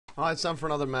Alright, it's time for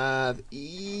another math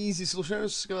easy solution.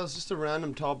 It's just a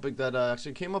random topic that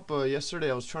actually came up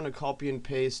yesterday. I was trying to copy and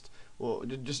paste, well,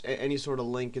 just any sort of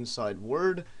link inside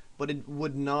Word, but it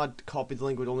would not copy the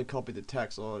link. It would only copy the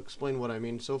text. I'll explain what I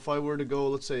mean. So if I were to go,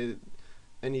 let's say,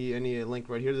 any link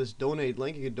right here, this donate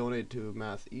link, you could donate to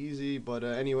Math Easy. But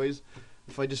anyways,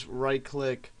 if I just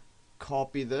right-click,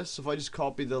 copy this. So if I just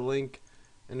copy the link,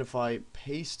 and if I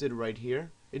paste it right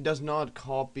here, it does not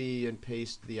copy and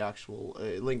paste the actual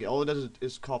link. All it does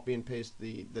is copy and paste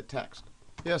the text.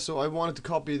 Yeah, so I wanted to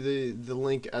copy the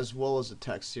link as well as the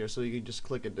text here, so you could just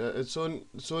click it. So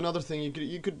another thing,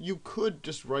 you could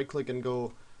just right click and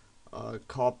go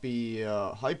copy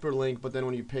hyperlink, but then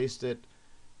when you paste it,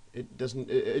 it doesn't.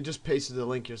 It just pastes the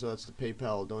link here, so that's the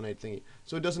PayPal donate thingy.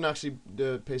 So it doesn't actually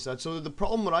paste that. So the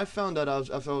problem what I found that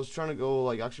if I was trying to go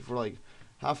like actually for like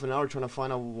half an hour trying to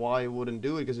find out why it wouldn't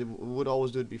do it, because it would always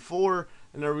do it before,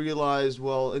 and I realized,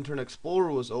 well, Internet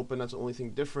Explorer was open. That's the only thing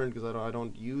different, because I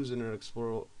don't use Internet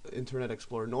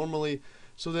Explorer normally.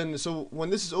 So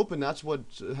when this is open, that's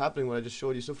what's happening, what I just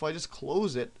showed you. So if I just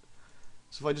close it,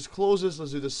 so if I just close this,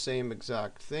 let's do the same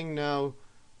exact thing now.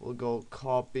 We'll go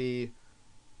copy,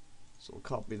 so we'll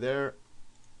copy there,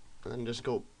 and then just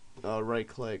go right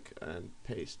click and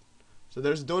paste. So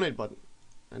there's the donate button,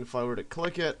 and if I were to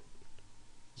click it,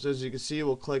 so as you can see,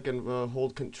 we'll click and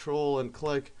hold control and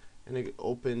click, and it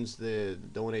opens the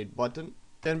donate button.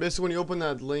 And basically when you open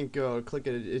that link, click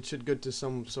it, it should go to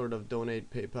some sort of donate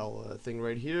PayPal thing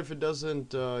right here. If it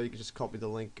doesn't, you can just copy the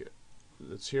link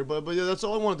that's here. But yeah, that's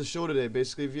all I wanted to show today.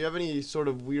 Basically, if you have any sort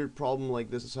of weird problem like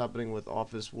this is happening with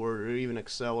Office, Word, or even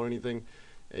Excel or anything,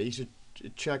 you should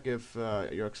check if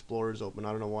your Explorer is open.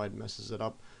 I don't know why it messes it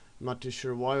up. I'm not too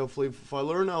sure why. Hopefully, if I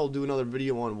learn, I'll do another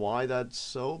video on why that's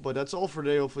so. But that's all for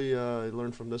today. Hopefully, you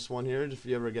learned from this one here. If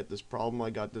you ever get this problem,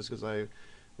 I got this because I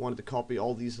wanted to copy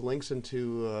all these links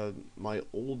into my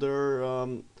older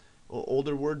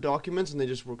Word documents, and they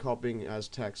just were copying as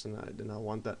text, and I did not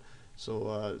want that.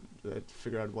 So I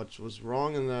figured out what was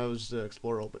wrong, and that was the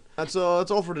Explorer open. That's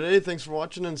all for today. Thanks for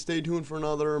watching, and stay tuned for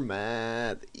another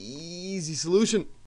math easy solution.